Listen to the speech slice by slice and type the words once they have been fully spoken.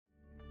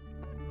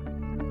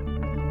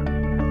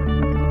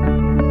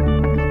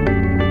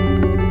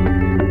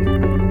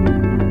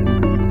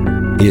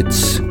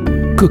It's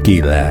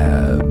Cookie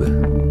Lab.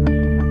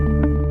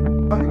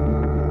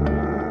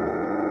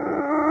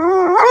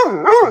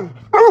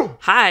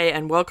 Hi,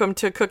 and welcome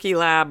to Cookie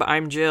Lab.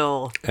 I'm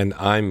Jill. And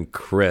I'm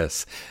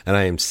Chris. And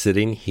I am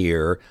sitting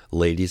here,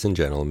 ladies and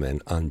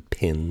gentlemen, on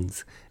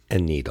pins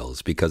and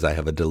needles because I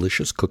have a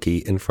delicious cookie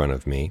in front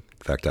of me.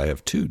 In fact, I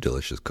have two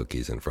delicious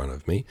cookies in front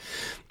of me.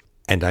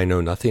 And I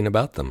know nothing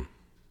about them.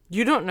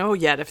 You don't know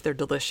yet if they're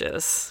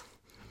delicious.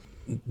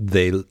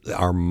 They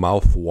are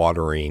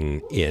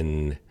mouth-watering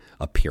in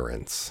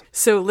appearance.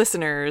 So,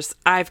 listeners,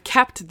 I've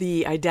kept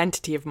the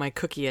identity of my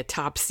cookie a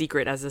top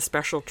secret as a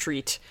special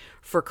treat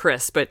for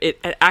Chris, but it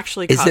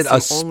actually costs Is it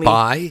a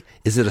spy?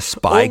 Is it a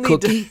spy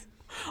cookie?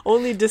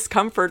 Only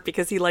discomfort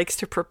because he likes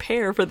to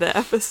prepare for the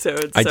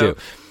episode. I do.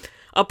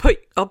 I'll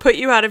put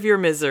you out of your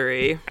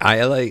misery.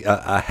 I like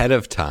ahead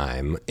of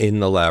time in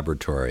the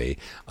laboratory.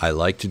 I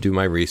like to do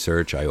my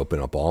research. I open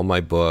up all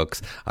my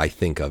books. I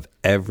think of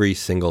every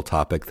single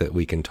topic that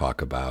we can talk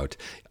about,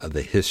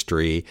 the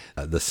history,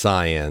 the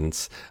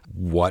science,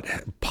 what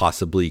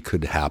possibly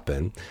could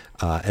happen.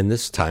 And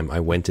this time I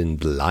went in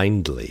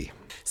blindly.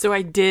 So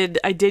I did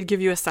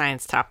give you a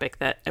science topic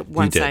that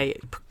once I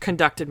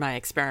conducted my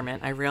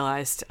experiment, I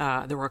realized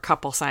there were a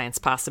couple science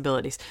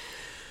possibilities.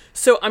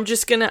 So I'm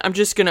just gonna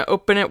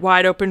open it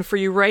wide open for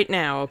you right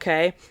now,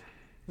 okay?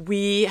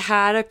 We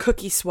had a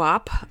cookie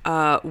swap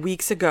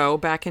weeks ago,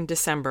 back in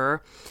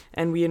December,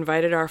 and we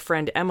invited our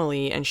friend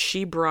Emily, and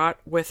she brought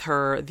with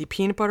her the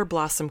peanut butter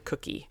blossom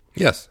cookie.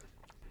 Yes.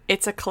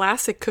 It's a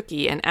classic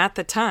cookie, and at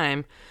the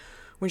time,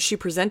 when she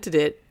presented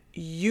it,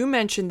 you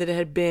mentioned that it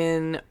had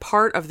been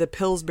part of the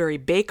Pillsbury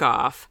Bake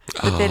Off,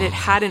 but that it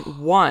hadn't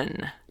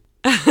won.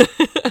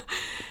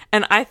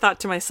 And I thought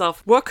to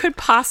myself, what could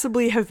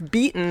possibly have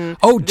beaten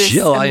this?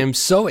 Jill, I am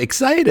so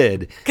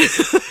excited.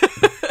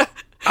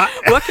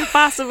 What could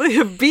possibly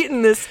have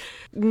beaten this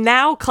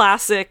now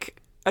classic,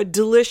 a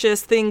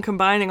delicious thing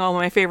combining all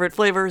my favorite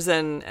flavors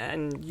and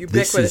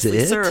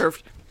ubiquitously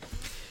served?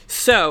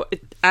 So,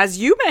 as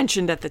you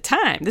mentioned at the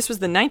time, this was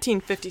the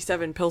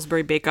 1957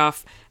 Pillsbury Bake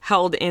Off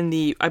held in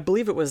the, I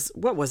believe it was,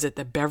 what was it,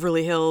 the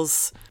Beverly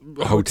Hills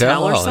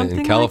Hotel or something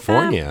in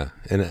California,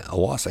 like in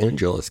Los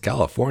Angeles,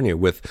 California,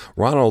 with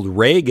Ronald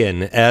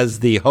Reagan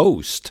as the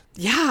host.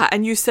 Yeah,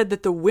 and you said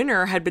that the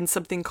winner had been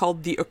something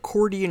called the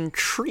Accordion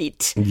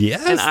Treat.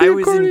 Yes, and I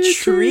was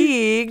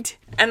intrigued.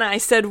 And I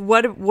said,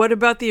 "What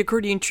about the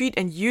Accordion Treat?"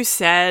 And you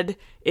said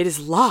it is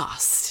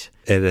lost.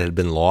 It had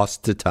been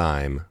lost to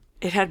time.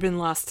 It had been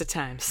lost to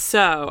time.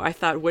 So I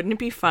thought, wouldn't it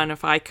be fun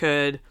if I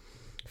could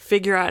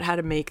figure out how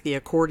to make the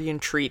Accordion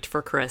Treat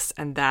for Chris?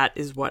 And that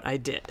is what I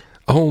did.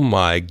 Oh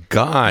my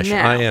gosh!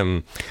 Now,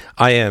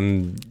 I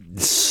am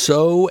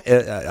so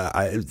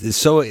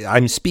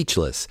I'm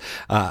speechless.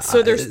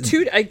 So there's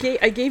two. I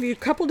gave you a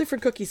couple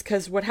different cookies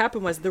because what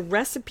happened was the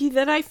recipe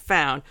that I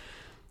found.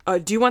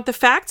 Do you want the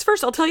facts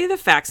first? I'll tell you the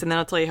facts, and then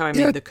I'll tell you how I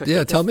made the cookie.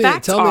 Yeah, tell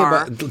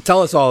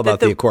us all about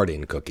the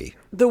accordion cookie.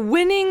 The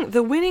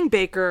winning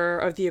baker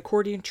of the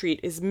Accordion Treat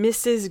is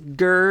Mrs.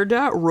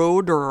 Gerda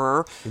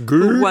Roederer.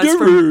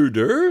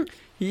 Roederer?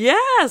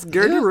 Yes,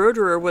 Gerda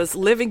Roederer was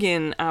living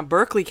in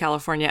Berkeley,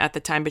 California at the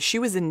time, but she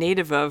was a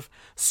native of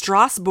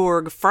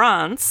Strasbourg,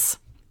 France.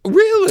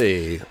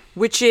 Really?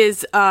 Which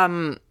is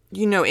in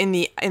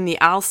the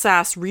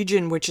Alsace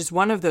region, which is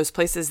one of those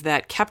places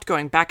that kept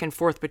going back and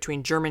forth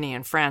between Germany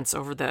and France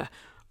over the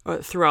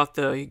throughout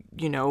the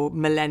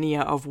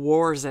millennia of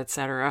wars,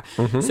 etc.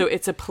 Mm-hmm. So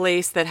it's a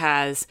place that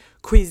has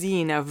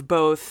cuisine of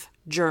both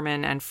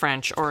German and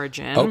French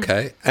origin.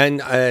 Okay,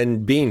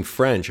 and being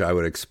French, I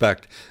would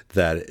expect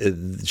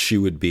that she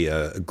would be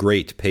a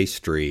great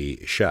pastry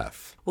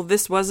chef. Well,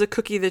 this was a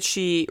cookie that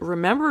she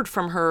remembered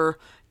from her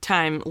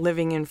time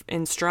living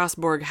in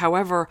Strasbourg.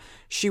 However,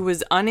 she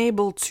was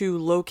unable to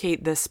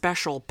locate the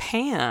special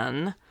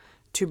pan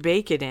to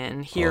bake it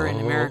in here in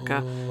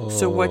America.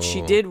 So what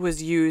she did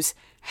was use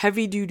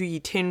heavy-duty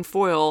tin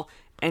foil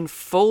and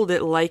fold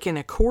it like an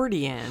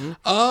accordion,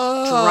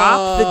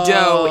 drop the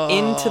dough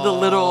into the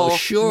little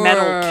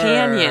metal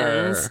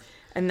canyons,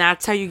 and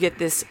that's how you get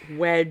this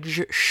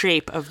wedge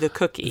shape of the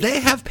cookie. They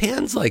have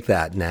pans like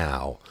that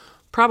now.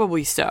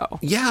 Probably so.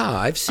 Yeah,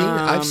 I've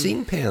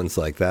seen pans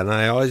like that, and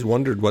I always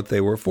wondered what they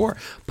were for.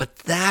 But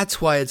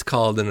that's why it's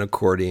called an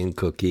accordion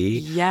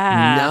cookie.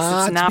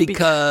 Yes, not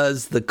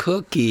because the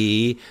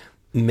cookie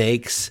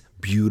makes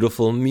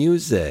beautiful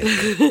music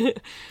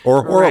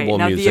or horrible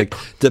music,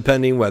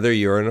 depending whether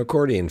you're an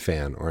accordion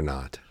fan or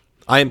not.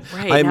 I'm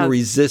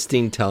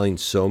resisting telling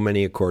so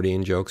many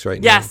accordion jokes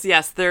right now.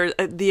 Yes.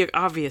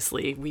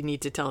 Obviously, we need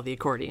to tell the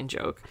accordion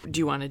joke. Do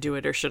you want to do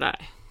it or should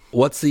I?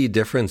 What's the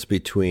difference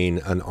between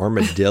an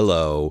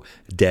armadillo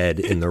dead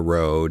in the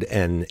road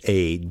and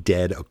a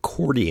dead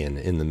accordion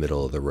in the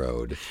middle of the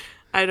road?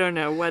 I don't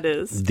know. What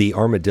is? The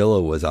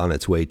armadillo was on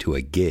its way to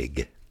a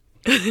gig.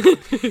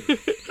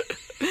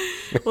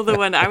 Well, the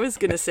one I was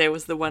going to say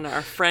was the one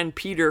our friend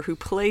Peter, who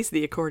plays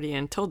the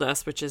accordion, told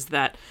us, which is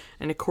that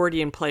an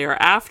accordion player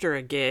after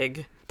a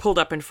gig pulled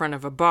up in front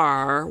of a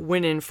bar,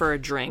 went in for a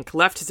drink,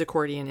 left his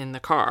accordion in the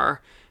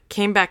car,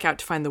 came back out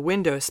to find the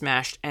window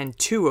smashed and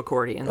 2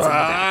 accordions in the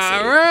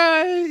backseat.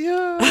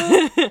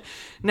 Right, yeah.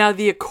 Now,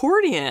 the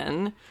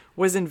accordion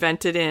was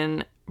invented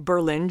in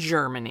Berlin,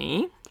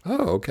 Germany.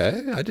 Oh,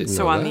 okay. I didn't know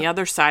So on that. the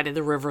other side of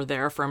the river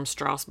there from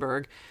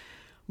Strasbourg.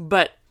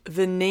 But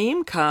the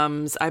name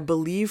comes, I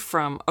believe,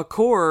 from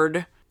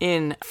accord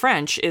in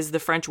French is the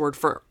French word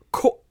for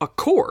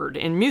accord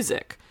in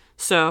music.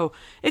 So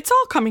it's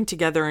all coming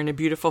together in a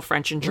beautiful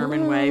French and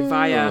German way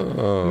via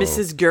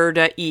Mrs.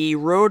 Gerda E.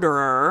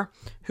 Roderer,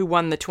 who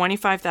won the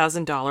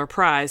 $25,000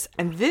 prize.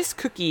 And this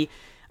cookie,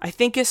 I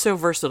think, is so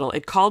versatile.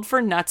 It called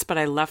for nuts, but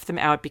I left them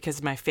out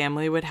because my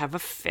family would have a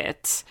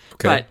fit.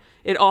 Okay. But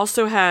it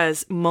also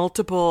has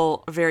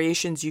multiple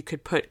variations. You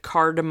could put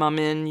cardamom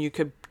in, you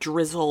could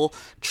drizzle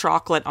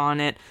chocolate on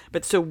it.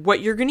 But so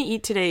what you're going to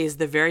eat today is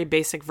the very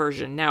basic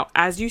version. Now,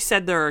 as you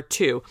said, there are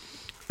 2.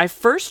 I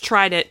first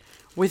tried it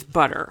with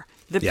butter.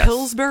 The Yes.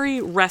 Pillsbury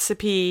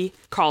recipe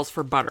calls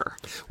for butter.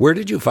 Where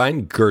did you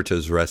find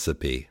Goethe's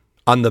recipe?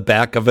 On the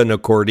back of an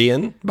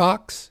accordion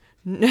box?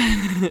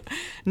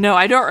 No,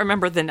 I don't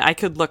remember I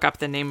could look up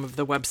the name of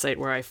the website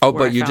where I found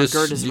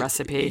Gerda's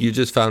recipe. You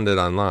just found it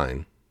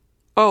online.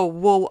 Oh,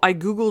 well, I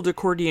Googled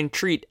accordion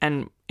treat,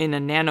 and in a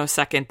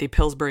nanosecond, the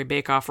Pillsbury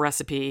Bake-Off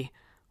recipe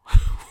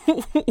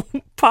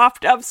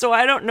popped up, so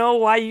I don't know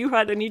why you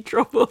had any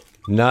trouble.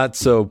 Not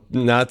so It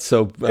was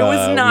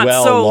not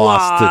well so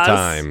lost to lost.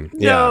 time.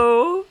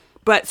 No.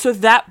 But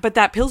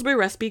that Pillsbury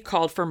recipe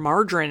called for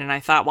margarine, and I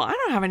thought, well, I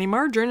don't have any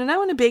margarine, and I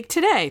want to bake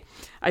today.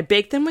 I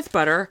baked them with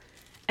butter,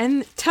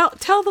 and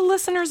tell the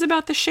listeners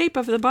about the shape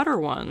of the butter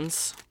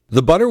ones.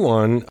 The butter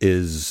one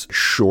is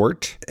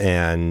short,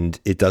 and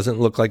it doesn't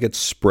look like it's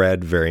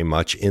spread very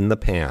much in the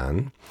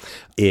pan.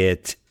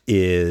 It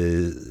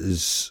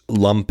is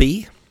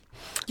lumpy.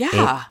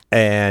 Yeah.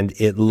 And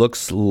it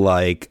looks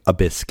like a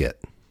biscuit.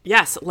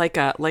 Yes, like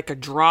a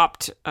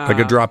dropped Like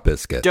a drop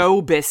biscuit.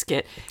 dough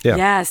biscuit. Yeah.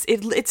 Yes,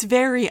 it's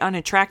very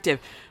unattractive.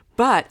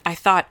 But I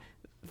thought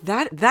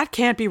that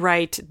can't be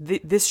right.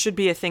 This should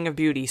be a thing of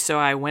beauty. So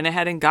I went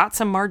ahead and got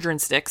some margarine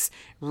sticks,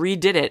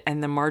 redid it,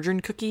 and the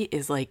margarine cookie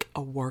is like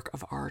a work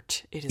of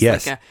art. It is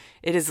Yes.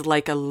 it is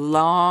like a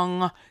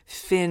long,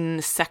 thin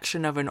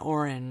section of an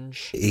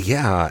orange.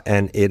 Yeah,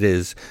 and it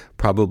is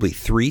probably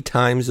 3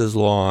 times as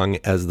long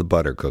as the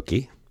butter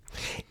cookie.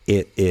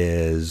 It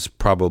is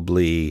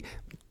probably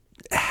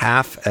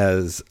half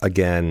as,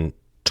 again,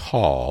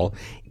 tall.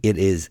 It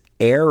is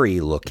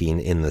airy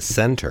looking in the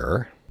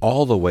center.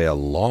 All the way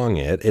along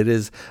it, it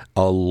is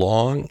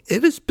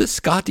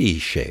biscotti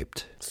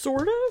shaped.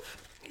 Sort of.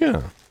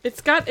 Yeah.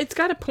 It's got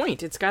a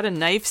point. It's got a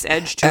knife's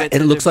edge to it. It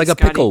that looks like a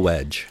biscotti pickle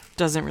wedge.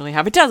 doesn't really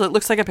have. It does. It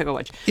looks like a pickle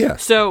wedge. Yeah.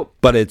 So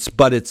But it's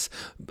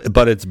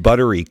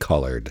buttery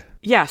colored.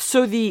 yeah.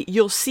 So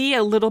you'll see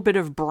a little bit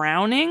of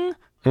browning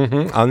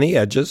On the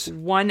edges.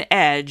 one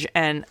edge,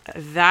 and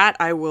that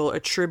I will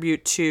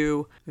attribute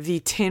to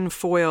the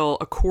tinfoil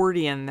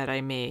accordion that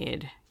I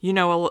made. You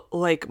know,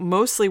 like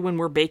mostly when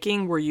we're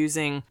baking, we're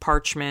using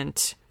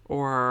parchment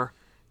or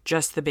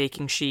just the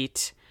baking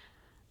sheet.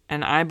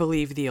 And I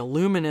believe the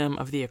aluminum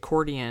of the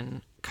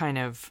accordion kind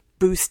of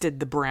boosted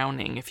the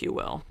browning, if you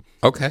will.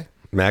 Okay.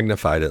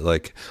 Magnified it,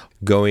 like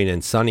going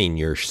and sunning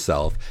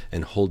yourself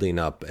and holding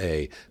up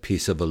a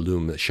piece of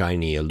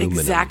shiny aluminum.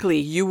 Exactly.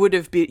 You would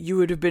have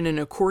been an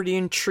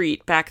accordion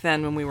treat back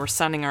then when we were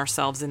sunning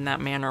ourselves in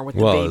that manner with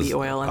the baby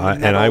oil and the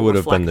metal I would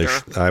reflector.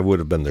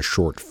 have been the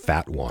short,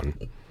 fat one.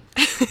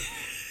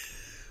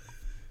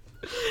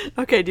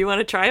 Okay, do you want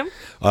to try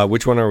them?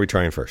 Which one are we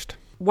trying first?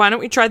 Why don't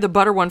we try the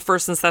butter one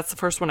first, since that's the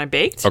first one I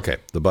baked? Okay,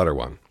 the butter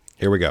one.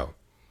 Here we go.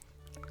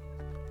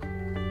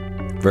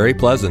 Very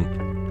pleasant.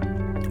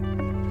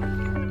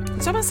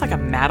 It's almost like a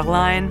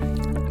Madeleine.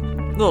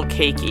 A little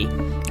cakey.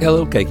 Yeah, a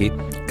little cakey.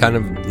 Kind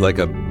of like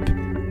a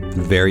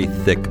very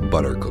thick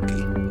butter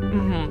cookie.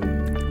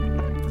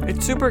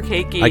 It's super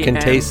cakey. I can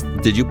and taste...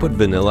 Did you put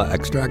vanilla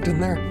extract in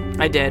there?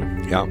 I did.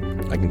 Yeah,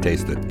 I can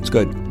taste it. It's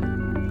good.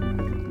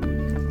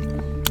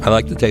 I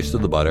like the taste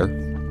of the butter.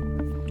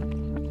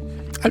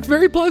 It's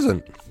very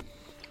pleasant.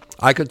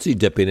 I could see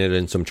dipping it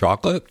in some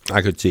chocolate.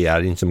 I could see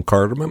adding some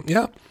cardamom.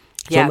 Yeah.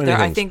 Yeah, many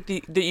I things.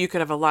 think that you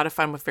could have a lot of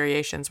fun with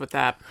variations with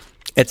that.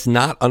 It's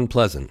not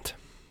unpleasant.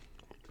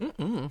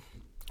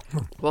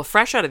 Well,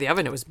 fresh out of the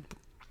oven, it was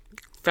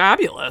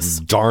fabulous.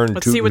 Darn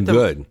Let's see tootin' what the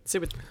good. see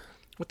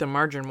what the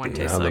margarine one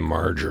tastes Now the like.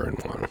 margarine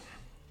one.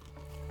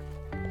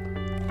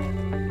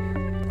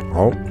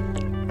 Oh.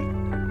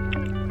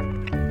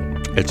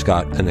 It's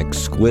got an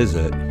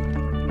exquisite,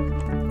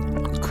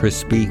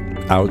 crispy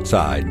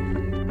outside.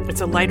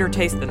 It's a lighter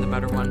taste than the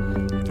butter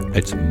one.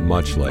 It's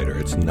much lighter.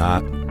 It's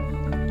not...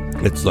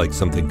 It's like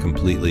something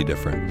completely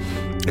different.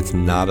 It's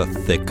not a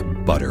thick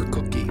butter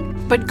cookie.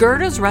 But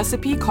Gerda's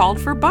recipe called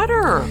for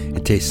butter.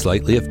 It tastes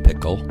slightly of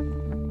pickle.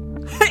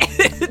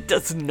 It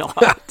does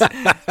not.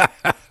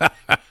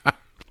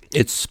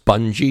 It's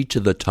spongy to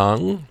the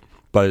tongue,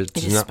 but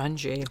it's It's not.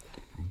 spongy.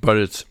 But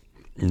it's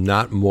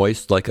not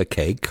moist like a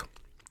cake.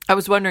 I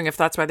was wondering if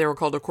that's why they were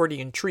called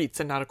accordion treats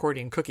and not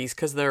accordion cookies,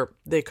 because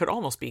they could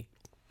almost be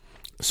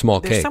Small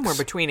They're cakes. somewhere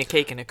between a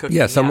cake and a cookie.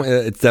 Yeah,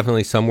 it's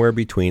definitely somewhere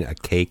between a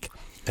cake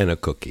and a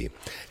cookie.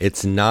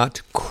 It's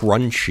not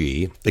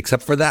crunchy,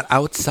 except for that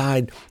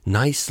outside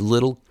nice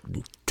little,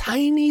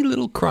 tiny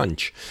little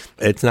crunch.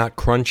 It's not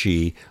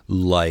crunchy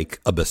like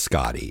a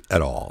biscotti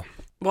at all.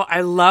 Well,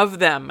 I love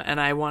them, and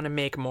I want to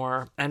make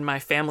more. And my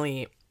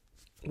family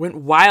went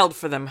wild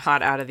for them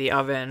hot out of the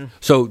oven.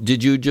 So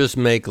did you just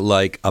make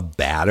like a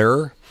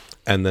batter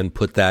and then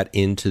put that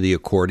into the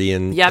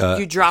accordion? Yep,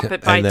 you drop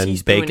it by and then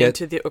teaspoon bake it?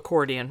 into the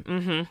accordion.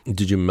 Mm-hmm.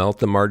 Did you melt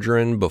the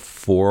margarine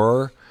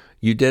before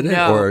you did it,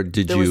 No, or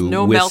did there you was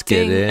no whisk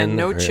melting it in? and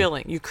no or-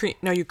 chilling. You cream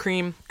the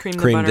Creamed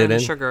butter it and the in?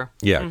 sugar.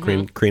 Yeah,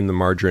 cream the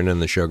margarine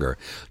and the sugar,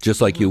 just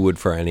like you would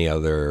for any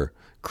other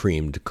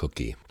creamed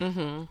cookie.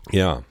 Mm-hmm.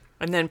 Yeah.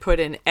 And then put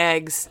in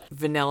eggs,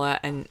 vanilla,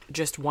 and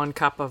just 1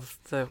 cup of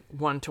the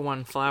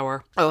 1-to-1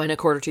 flour. Oh, and a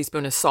 1/4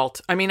 teaspoon of salt.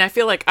 I mean, I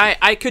feel like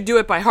I could do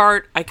it by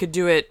heart. I could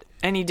do it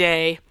any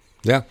day.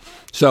 Yeah.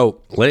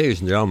 So, ladies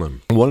and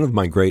gentlemen, one of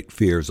my great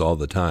fears all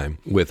the time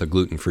with a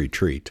gluten-free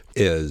treat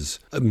is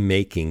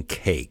making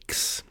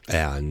cakes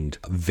and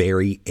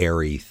very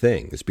airy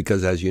things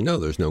because, as you know,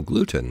 there's no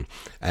gluten,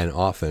 and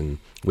often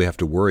we have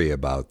to worry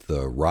about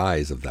the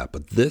rise of that.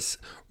 But this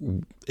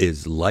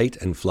is light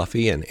and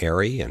fluffy and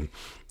airy and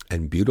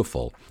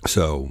beautiful.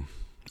 So,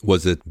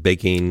 was it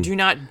baking? Do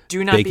not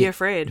be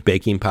afraid.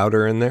 Baking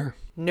powder in there?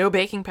 No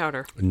baking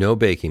powder. No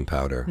baking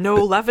powder. No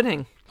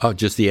leavening. Oh,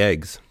 just the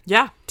eggs.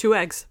 Yeah, 2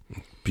 eggs.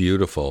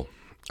 Beautiful.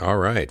 All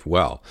right.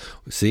 Well,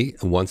 see,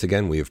 once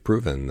again, we have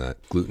proven that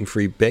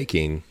gluten-free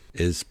baking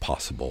is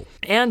possible.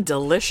 And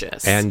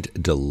delicious.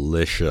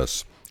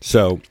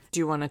 So, do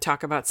you want to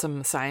talk about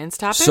some science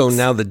topics? So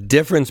now the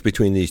difference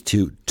between these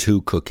two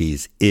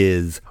cookies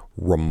is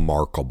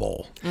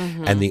remarkable.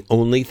 Mm-hmm. And the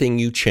only thing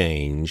you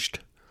changed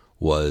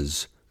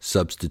was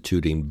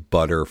substituting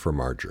butter for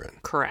margarine.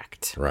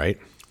 Correct. Right?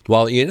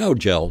 Well, you know,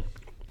 Jill,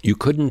 you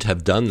couldn't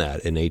have done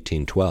that in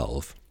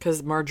 1812.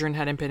 Because margarine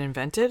hadn't been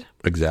invented?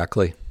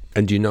 Exactly.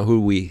 And do you know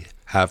who we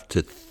have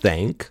to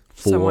thank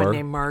for? Someone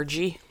named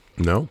Margie.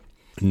 No.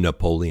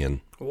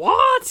 Napoleon.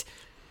 What?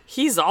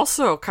 He's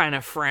also kind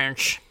of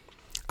French.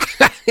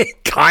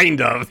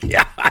 Kind of.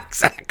 Yeah,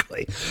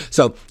 exactly.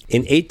 So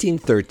in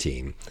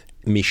 1813,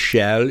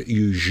 Michel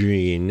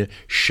Eugène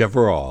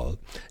Chevreul,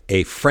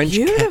 a French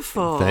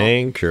Beautiful.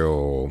 Thank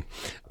you.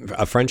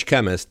 A French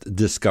chemist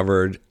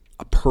discovered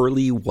a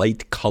pearly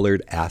white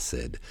colored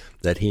acid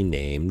that he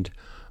named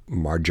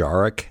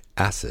margaric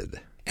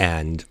acid.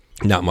 And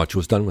not much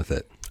was done with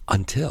it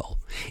until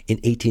in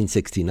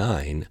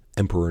 1869,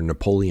 Emperor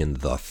Napoleon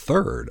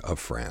III of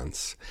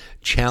France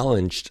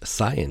challenged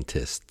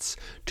scientists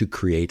to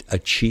create a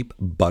cheap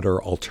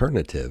butter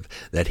alternative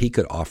that he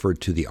could offer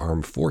to the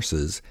armed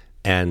forces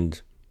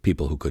and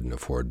people who couldn't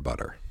afford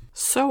butter.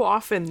 So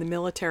often the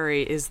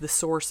military is the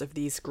source of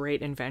these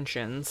great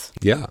inventions.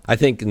 Yeah. I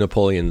think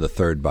Napoleon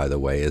III, by the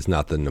way, is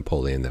not the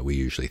Napoleon that we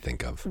usually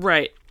think of.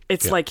 Right.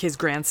 It's like his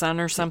grandson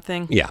or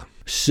something. Yeah.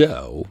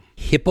 So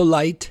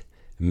Hippolyte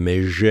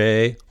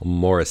Méger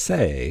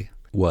Morisset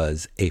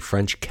was a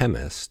French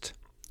chemist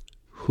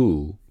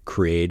who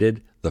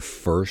created the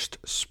first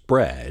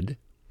spread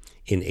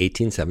in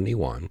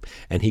 1871,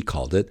 and he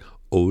called it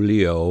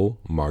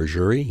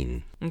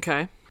oleomargarine.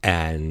 Okay.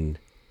 And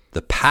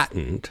the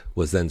patent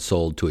was then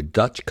sold to a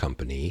Dutch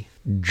company,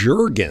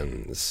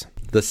 Jergens.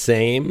 The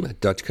same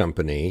Dutch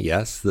company,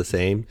 yes, the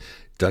same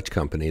Dutch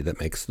company that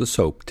makes the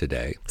soap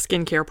today.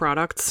 Skincare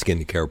products.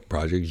 Skincare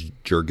products,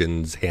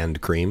 Jergens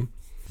hand cream.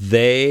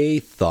 They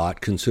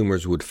thought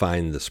consumers would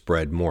find the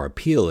spread more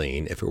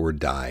appealing if it were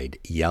dyed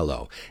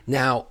yellow.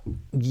 Now,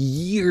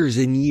 years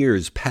and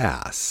years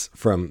pass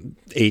from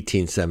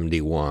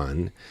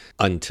 1871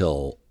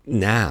 until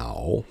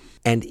now,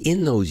 and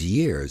in those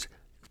years,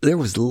 there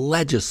was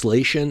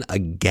legislation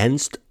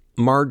against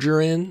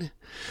margarine.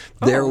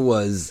 There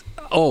was,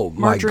 oh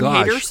my Margarine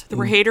gosh. haters? There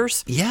were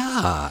haters?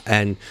 Yeah,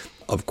 and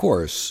of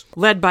course,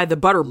 Led by the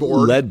butter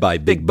board. led by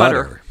Big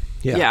Butter.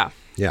 Yeah.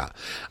 Yeah.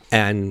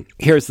 And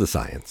here's the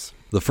science.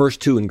 The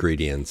first 2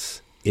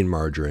 ingredients in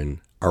margarine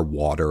are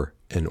water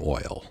and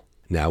oil.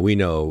 Now, we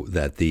know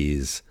that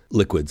these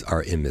liquids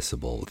are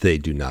immiscible. They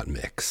do not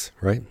mix,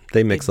 right?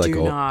 They mix They like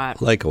do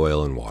not. like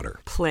oil and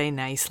water. Play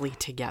nicely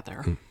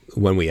together.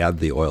 When we add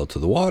the oil to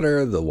the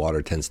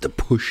water tends to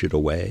push it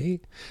away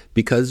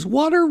because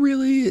water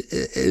really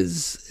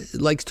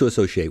likes to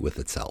associate with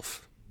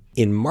itself.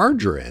 In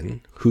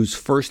margarine, whose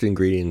first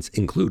ingredients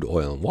include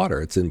oil and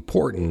water, it's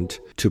important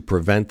to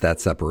prevent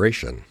that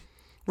separation.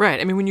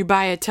 Right. I mean, when you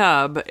buy a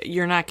tub,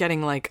 you're not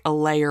getting like a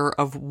layer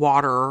of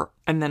water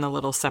and then a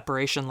little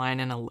separation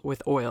line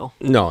with oil.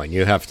 No, and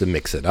you have to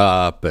mix it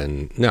up.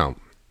 And no,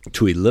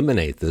 to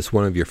eliminate this,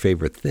 one of your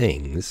favorite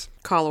things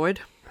Colloid.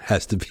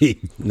 has to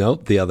be,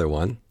 nope, the other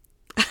one.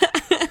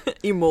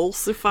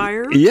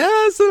 Emulsifier.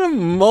 Yes, an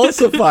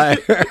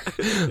emulsifier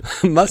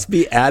must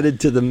be added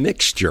to the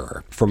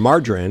mixture. For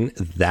margarine,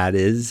 that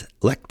is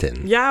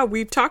lectin. Yeah,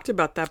 we've talked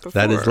about that before.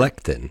 That is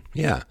lectin,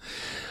 yeah.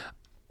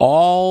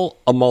 All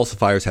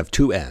emulsifiers have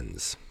 2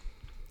 ends.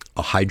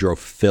 a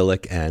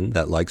hydrophilic end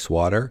that likes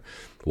water,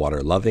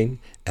 water-loving,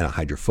 and a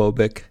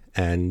hydrophobic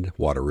and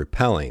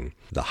water-repelling.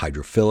 The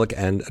hydrophilic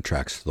end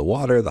attracts to the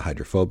water, the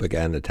hydrophobic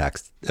end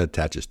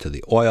attaches to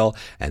the oil,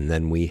 and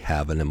then we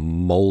have an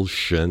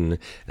emulsion,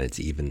 and it's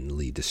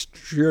evenly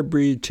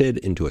distributed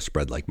into a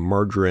spread like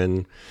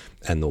margarine,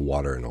 and the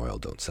water and oil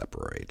don't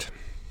separate.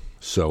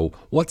 So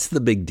what's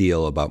the big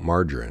deal about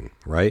margarine,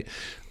 right?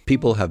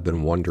 People have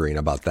been wondering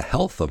about the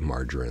health of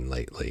margarine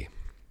lately.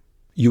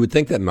 You would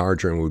think that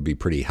margarine would be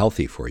pretty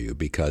healthy for you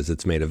because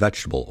it's made of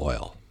vegetable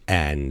oil.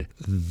 And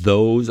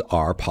those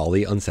are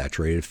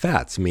polyunsaturated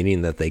fats,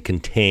 meaning that they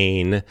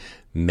contain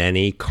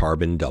many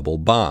carbon double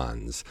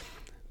bonds.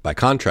 By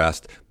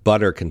contrast,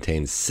 butter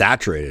contains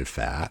saturated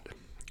fat,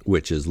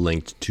 which is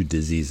linked to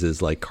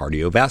diseases like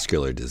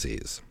cardiovascular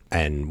disease.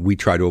 And we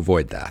try to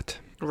avoid that.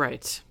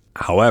 Right.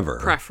 However,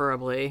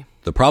 preferably,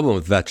 the problem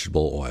with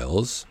vegetable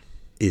oils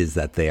is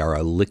that they are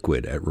a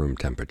liquid at room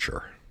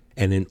temperature.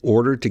 And in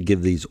order to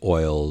give these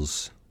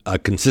oils a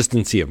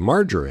consistency of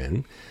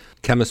margarine,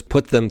 chemists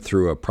put them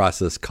through a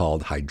process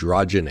called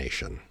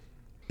hydrogenation.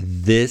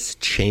 This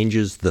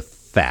changes the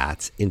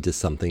fats into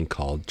something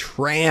called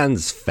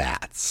trans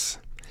fats.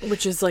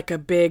 Which is like a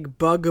big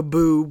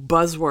bugaboo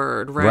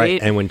buzzword, right?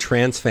 Right. And when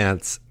trans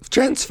fats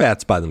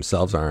by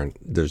themselves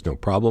there's no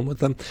problem with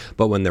them.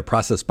 But when they're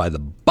processed by the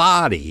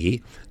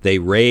body, they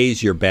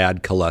raise your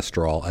bad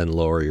cholesterol and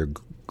lower your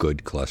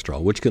good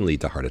cholesterol, which can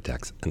lead to heart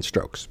attacks and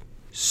strokes.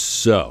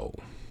 So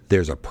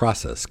there's a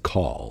process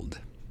called,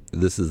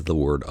 this is the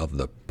word of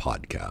the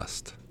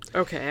podcast.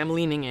 Okay, I'm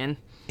leaning in.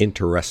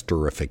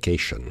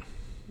 Interesterification.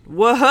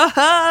 Whoa,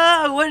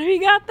 what have you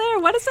got there?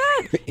 What is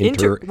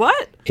that?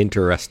 What?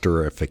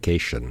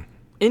 Interesterification.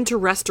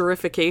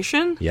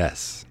 Interesterification?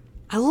 Yes.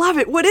 I love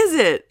it. What is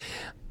it?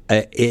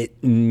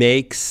 It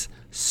makes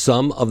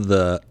some of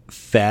the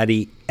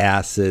fatty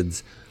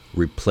acids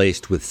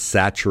replaced with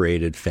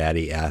saturated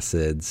fatty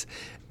acids,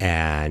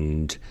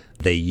 and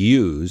they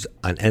use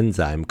an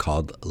enzyme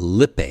called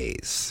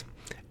lipase.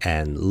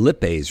 And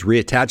lipase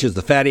reattaches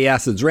the fatty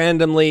acids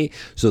randomly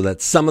so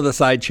that some of the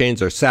side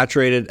chains are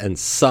saturated and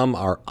some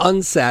are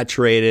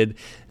unsaturated.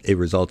 It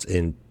results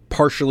in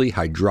partially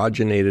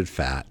hydrogenated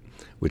fat,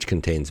 which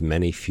contains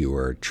many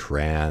fewer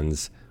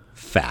trans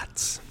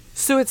fats.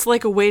 So it's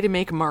like a way to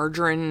make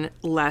margarine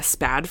less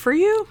bad for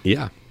you?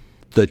 Yeah.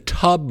 The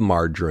tub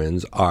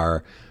margarines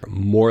are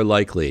more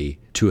likely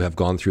to have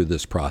gone through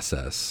this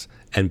process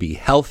and be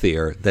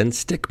healthier than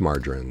stick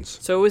margarines.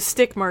 So it was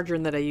stick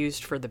margarine that I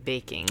used for the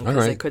baking because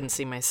right. I couldn't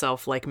see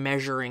myself like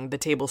measuring the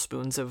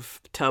tablespoons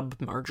of tub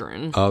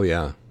margarine. Oh,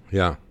 yeah.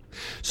 Yeah.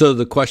 So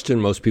the question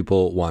most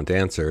people want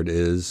answered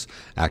is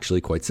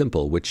actually quite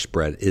simple. Which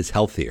spread is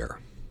healthier?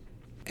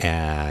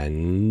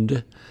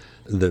 And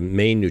the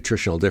main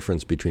nutritional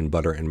difference between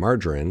butter and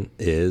margarine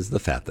is the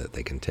fat that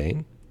they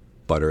contain.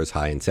 Butter is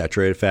high in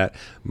saturated fat.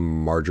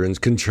 Margarines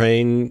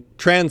contain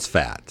trans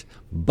fat.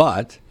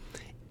 But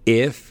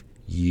if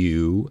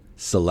you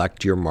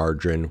select your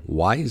margarine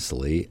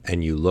wisely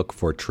and you look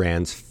for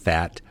trans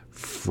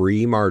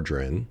fat-free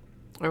margarine,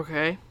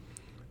 okay,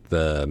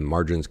 the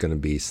margarine's going to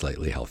be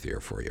slightly healthier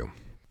for you.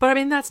 But I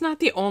mean, that's not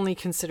the only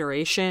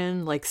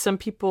consideration. Like some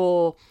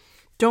people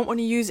don't want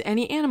to use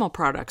any animal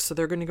products, so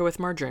they're going to go with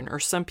margarine. Or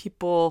some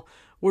people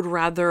would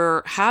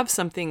rather have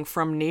something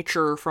from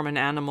nature, from an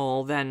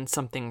animal, than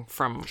something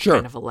from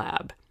kind of a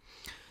lab.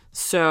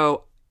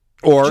 So,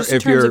 or just in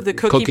if terms you're of the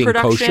cookie cooking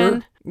production,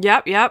 kosher.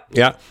 Yep.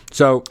 Yeah.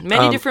 So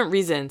many different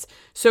reasons.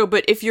 So,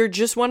 but if you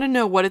just want to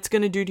know what it's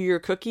going to do to your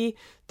cookie,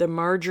 the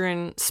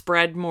margarine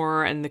spread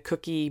more and the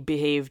cookie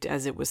behaved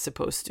as it was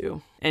supposed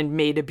to and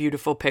made a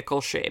beautiful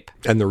pickle shape.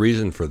 And the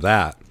reason for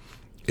that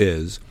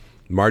is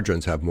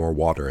margarines have more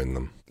water in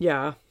them.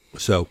 Yeah.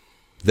 So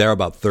they're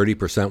about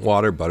 30%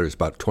 water. Butter's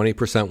about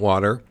 20%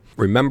 water.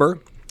 Remember,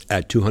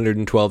 at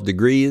 212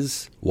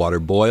 degrees,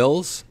 water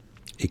boils.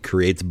 It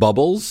creates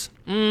bubbles.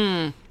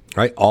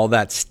 Right? All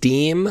that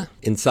steam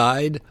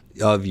inside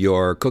of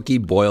your cookie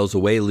boils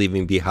away,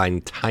 leaving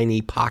behind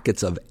tiny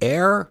pockets of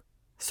air.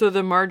 So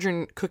the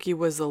margarine cookie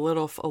was a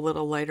little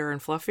lighter and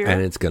fluffier? And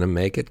it's going to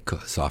make it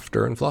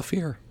softer and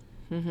fluffier.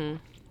 Mm-hmm.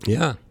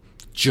 Yeah.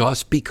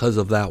 Just because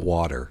of that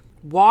water.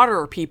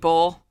 Water,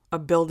 people. A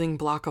building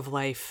block of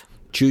life.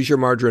 Choose your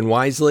margarine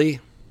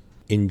wisely.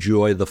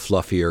 Enjoy the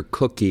fluffier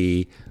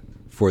cookie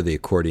for the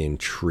accordion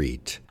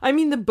treat. I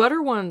mean, the butter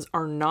ones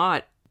are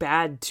not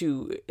bad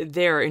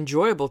they're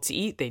enjoyable to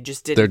eat. They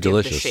just didn't give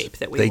delicious. The shape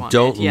that we they wanted.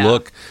 Don't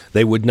look,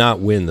 they would not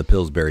win the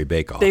Pillsbury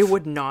Bake Off. They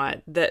would not.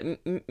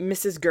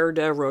 Mrs.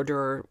 Gerda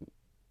Roeder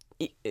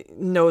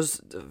knows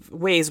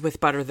ways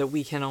with butter that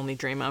we can only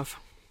dream of.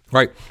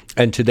 Right.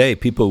 And today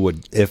people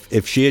would,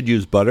 if she had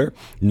used butter,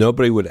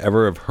 nobody would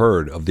ever have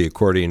heard of the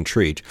accordion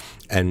treat,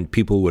 and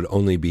people would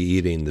only be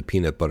eating the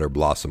peanut butter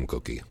blossom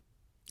cookie.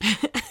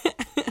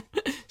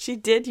 She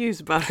did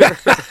use butter.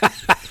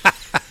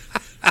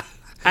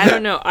 I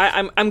don't know.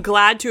 I'm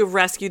glad to have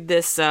rescued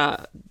this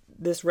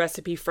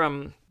recipe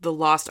from the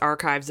lost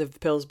archives of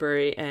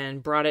Pillsbury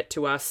and brought it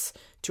to us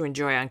to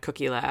enjoy on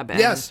Cookie Lab. And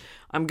Yes.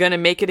 I'm going to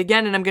make it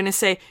again, and I'm going to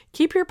say,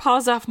 keep your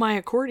paws off my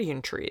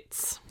accordion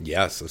treats.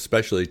 Yes,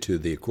 especially to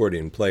the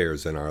accordion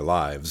players in our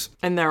lives.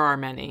 And there are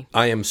many.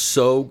 I am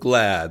so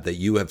glad that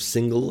you have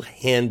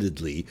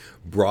single-handedly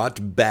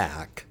brought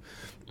back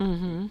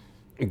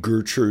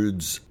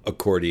Gertrude's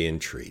accordion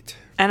treat.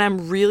 And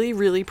I'm really,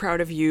 really proud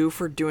of you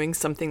for doing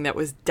something that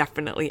was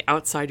definitely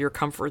outside your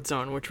comfort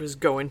zone, which was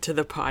go into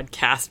the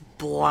podcast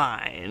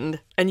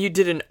blind. And you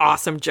did an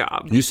awesome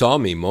job. You saw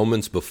me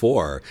moments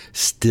before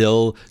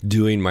still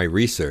doing my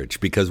research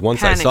because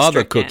once I saw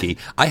the cookie,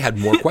 I had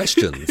more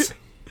questions.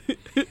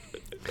 You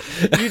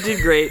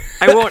did great.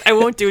 I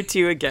won't do it to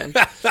you again.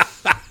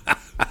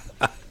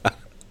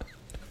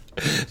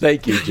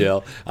 Thank you,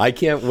 Jill. I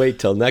can't wait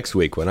till next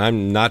week when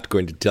I'm not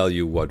going to tell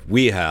you what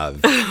we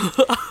have,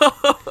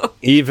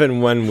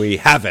 even when we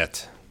have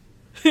it.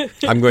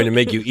 I'm going to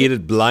make you eat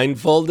it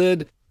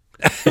blindfolded.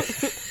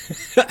 Sounds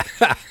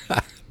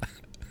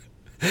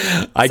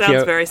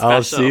very special.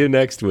 I'll see you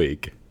next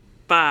week.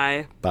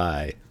 Bye.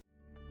 Bye.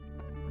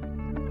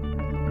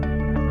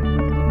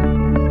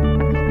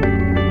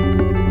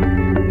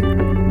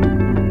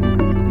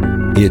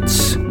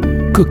 It's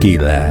Cookie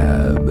Lab.